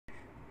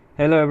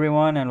Hello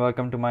everyone and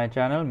welcome to my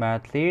channel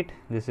मैथलीट।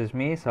 This is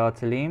me Saad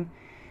Salim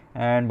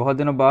and बहुत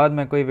दिनों बाद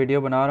मैं कोई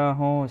वीडियो बना रहा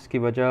हूँ। इसकी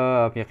वजह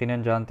आप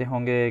यकीनन जानते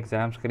होंगे,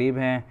 एग्ज़ाम्स करीब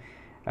हैं।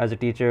 एज अ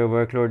टीचर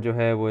वर्कलोड जो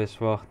है वो इस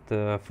वक्त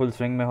फुल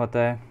स्विंग में होता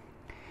है।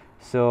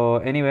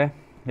 So anyway,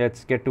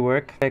 let's get to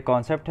work. एक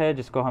कॉन्सेप्ट है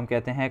जिसको हम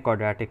कहते हैं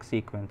क्वाड्रेटिक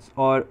सीक्वेंस,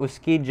 और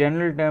उसकी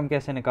जनरल टर्म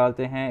कैसे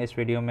निकालते हैं इस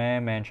वीडियो में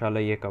मैं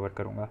इंशाल्लाह ये कवर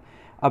करूँगा।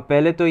 अब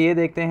पहले तो ये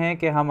देखते हैं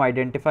कि हम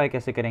आइडेंटिफाई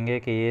कैसे करेंगे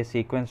कि ये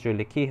सीक्वेंस जो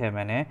लिखी है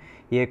मैंने,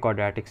 ये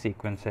क्वाड्रेटिक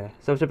सीक्वेंस है।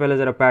 सबसे पहले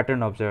ज़रा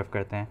पैटर्न ऑब्जर्व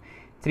करते हैं।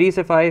 3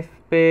 से 5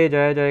 पे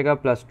जाया जाएगा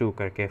 +2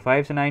 करके,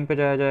 5 से 9 पे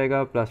जाया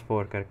जाएगा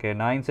 +4 करके,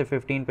 9 से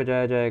 15 पे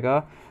जाया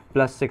जाएगा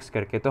 +6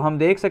 करके। तो हम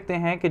देख सकते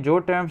हैं कि जो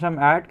टर्म्स हम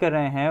ऐड कर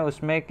रहे हैं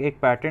उसमें एक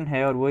पैटर्न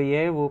है, और वो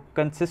ये वो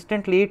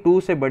कंसिस्टेंटली 2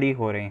 से बड़ी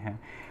हो रही हैं।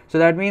 सो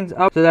दैट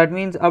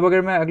मीन्स अब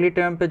अगर मैं अगली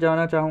टर्म पे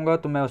जाना चाहूँगा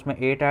तो मैं उसमें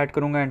 8 ऐड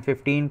करूँगा, एंड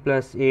 15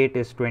 + 8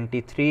 इज़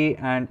 23।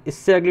 एंड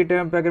इससे अगली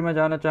टर्म पे अगर मैं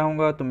जाना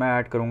चाहूँगा तो मैं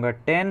ऐड करूँगा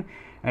 10,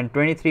 एंड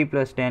 23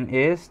 + 10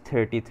 इज़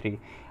 33।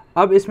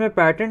 अब इसमें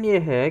पैटर्न ये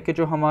है कि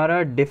जो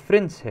हमारा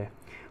डिफरेंस है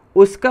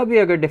उसका भी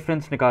अगर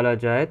डिफरेंस निकाला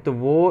जाए तो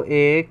वो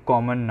एक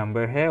कॉमन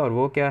नंबर है, और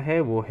वो क्या है,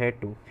 वो है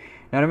 2।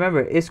 नाउ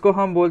रिमेंबर, इसको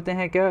हम बोलते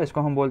हैं क्या,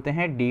 इसको हम बोलते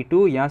हैं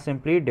d2 या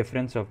simply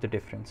difference of the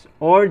difference.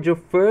 और जो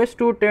फर्स्ट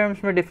 2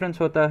 टर्म्स में डिफरेंस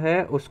होता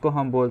है उसको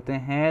हम बोलते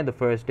हैं द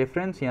फर्स्ट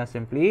डिफरेंस या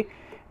सिंपली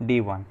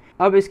d1।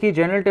 अब इसकी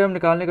जनरल टर्म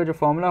निकालने का जो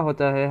फॉर्मूला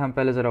होता है हम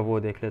पहले ज़रा वो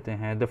देख लेते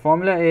हैं। The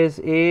formula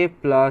is a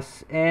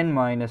 + n -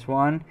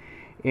 1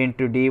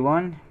 into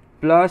d1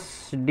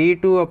 plus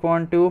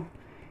d2/2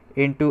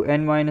 into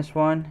n -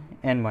 1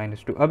 n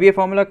 - 2। अब ये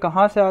फार्मूला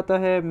कहाँ से आता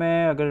है,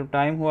 मैं अगर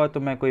टाइम हुआ तो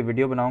मैं कोई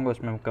वीडियो बनाऊंगा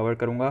उसमें कवर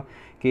करूँगा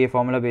कि ये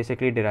फार्मूला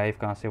बेसिकली डिराइव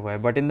कहाँ से हुआ है।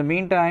 But in the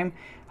mean time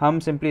हम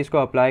सिंपली इसको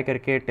अप्लाई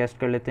करके टेस्ट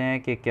कर लेते हैं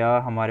कि क्या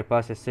हमारे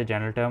पास इससे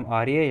जनरल टर्म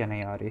आ रही है या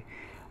नहीं आ रही।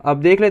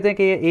 अब देख लेते हैं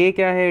कि ये a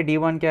क्या है,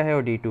 d1 क्या है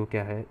और d2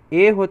 क्या है।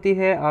 a होती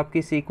है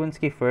आपकी सीक्वेंस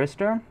की फ़र्स्ट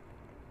टर्म,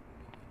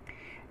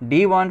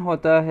 d1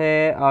 होता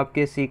है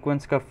आपके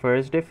सीक्वेंस का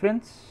फर्स्ट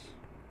डिफरेंस,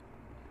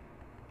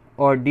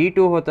 और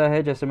d2 होता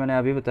है जैसे मैंने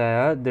अभी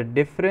बताया the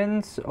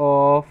difference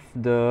of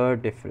the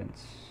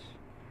difference,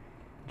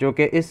 जो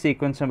कि इस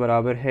सीक्वेंस में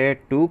बराबर है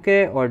 2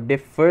 के, और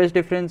फर्स्ट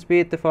डिफरेंस भी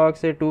इत्तेफाक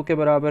से 2 के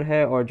बराबर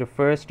है, और जो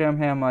फर्स्ट टर्म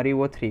है हमारी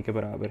वो 3 के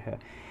बराबर है।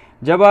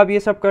 जब आप ये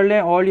सब कर लें,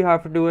 all you have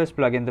to do is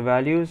plug in the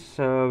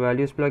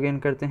values plug in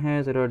करते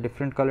हैं ज़रा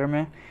डिफरेंट कलर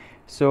में।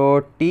 सो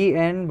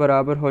tn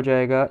बराबर हो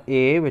जाएगा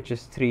a which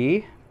is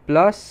 3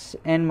 plus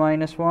n -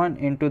 1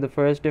 into the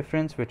first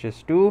difference which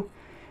is 2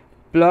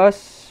 plus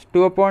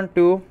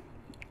 2/2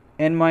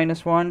 n -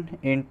 1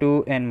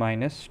 into n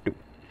 - 2।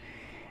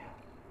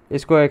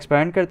 इसको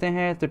एक्सपेंड करते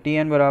हैं तो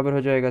tn बराबर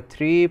हो जाएगा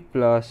 3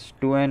 प्लस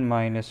 2n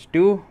 -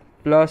 2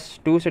 प्लस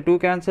 2 से 2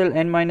 कैंसिल,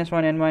 n - 1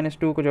 n -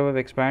 2 को जब आप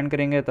एक्सपेंड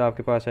करेंगे तो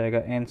आपके पास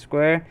आएगा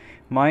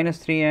n²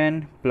 -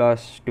 3n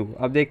 + 2।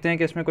 अब देखते हैं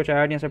कि इसमें कुछ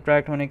ऐड या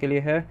सब्ट्रैक्ट होने के लिए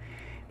है।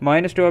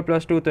 -2 और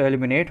 +2 तो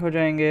एलिमिनेट हो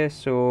जाएंगे।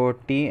 सो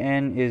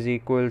tn is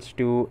equals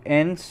to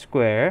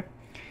n²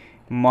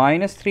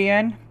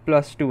 -3n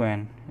 +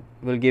 2n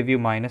will give you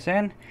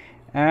 -n।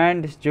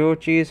 And जो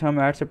चीज़ हम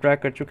ऐड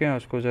सब्ट्रैक्ट कर चुके हैं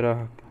उसको ज़रा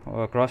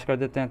क्रॉस कर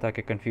देते हैं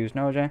ताकि कंफ्यूज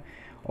ना हो जाए।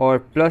 और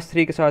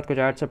 +3 के साथ कुछ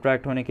ऐड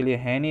सब्ट्रैक्ट होने के लिए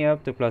है नहीं अब,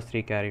 तो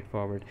 +3 कैरीड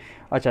फॉरवर्ड।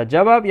 अच्छा,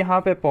 जब आप यहाँ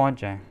पे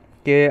पहुँच जाएँ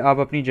कि आप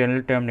अपनी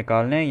जनरल टर्म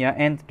निकाल लें या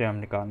nth टर्म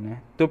निकाल लें,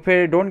 तो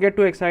फिर don't get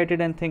to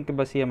excited and think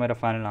बस ये मेरा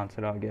फाइनल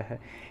आंसर आ गया है।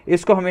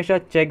 इसको हमेशा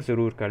चेक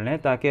ज़रूर कर लें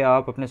ताकि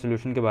आप अपने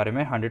सोल्यूशन के बारे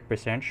में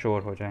 100%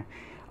 श्योर हो जाएँ।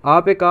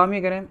 आप एक काम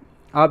ही करें,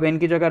 आप n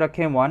की जगह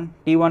रखें 1,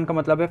 t1 का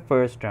मतलब है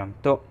फर्स्ट टर्म।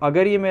 तो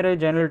अगर ये मेरा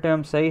जनरल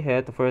टर्म सही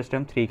है तो फर्स्ट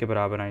टर्म 3 के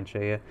बराबर आनी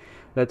चाहिए।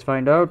 Let's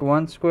find out.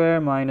 1²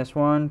 -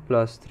 1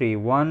 + 3,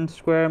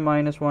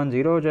 1² - 1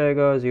 0 हो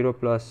जाएगा, 0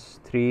 +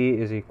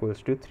 3 is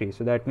equals to 3।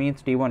 So that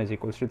means t1 is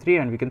equals to 3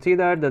 and we can see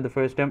that the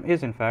first term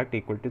is in fact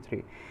equal to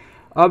 3।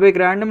 अब एक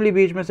रैंडमली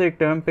बीच में से एक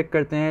टर्म पिक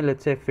करते हैं,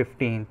 लेट्स से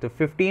 15। तो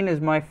 15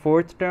 is my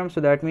fourth term,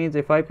 so that means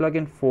if I plug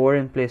in 4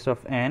 in place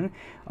of n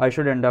I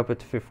should and up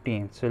with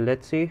 15। So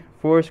let's see,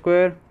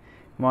 4²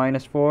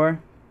 - 4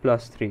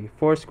 + 3,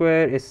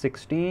 4² is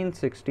 16,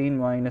 16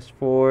 -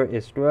 4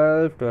 is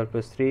 12, 12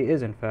 + 3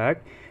 is in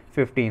fact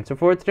 15। So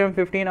fourth term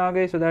 15 आ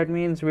गई, so that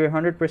means we're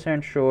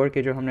 100% sure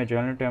कि जो हमने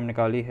general term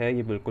निकाली है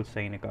ये बिल्कुल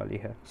सही निकाली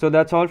है। So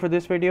that's all for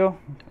this video।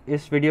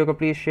 इस वीडियो को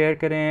प्लीज़ शेयर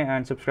करें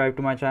and subscribe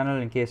to my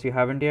channel in case you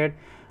haven't yet।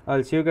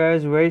 I'll see you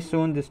guys very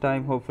soon, this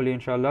time hopefully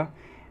inshallah,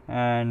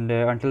 and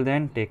until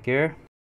then take care।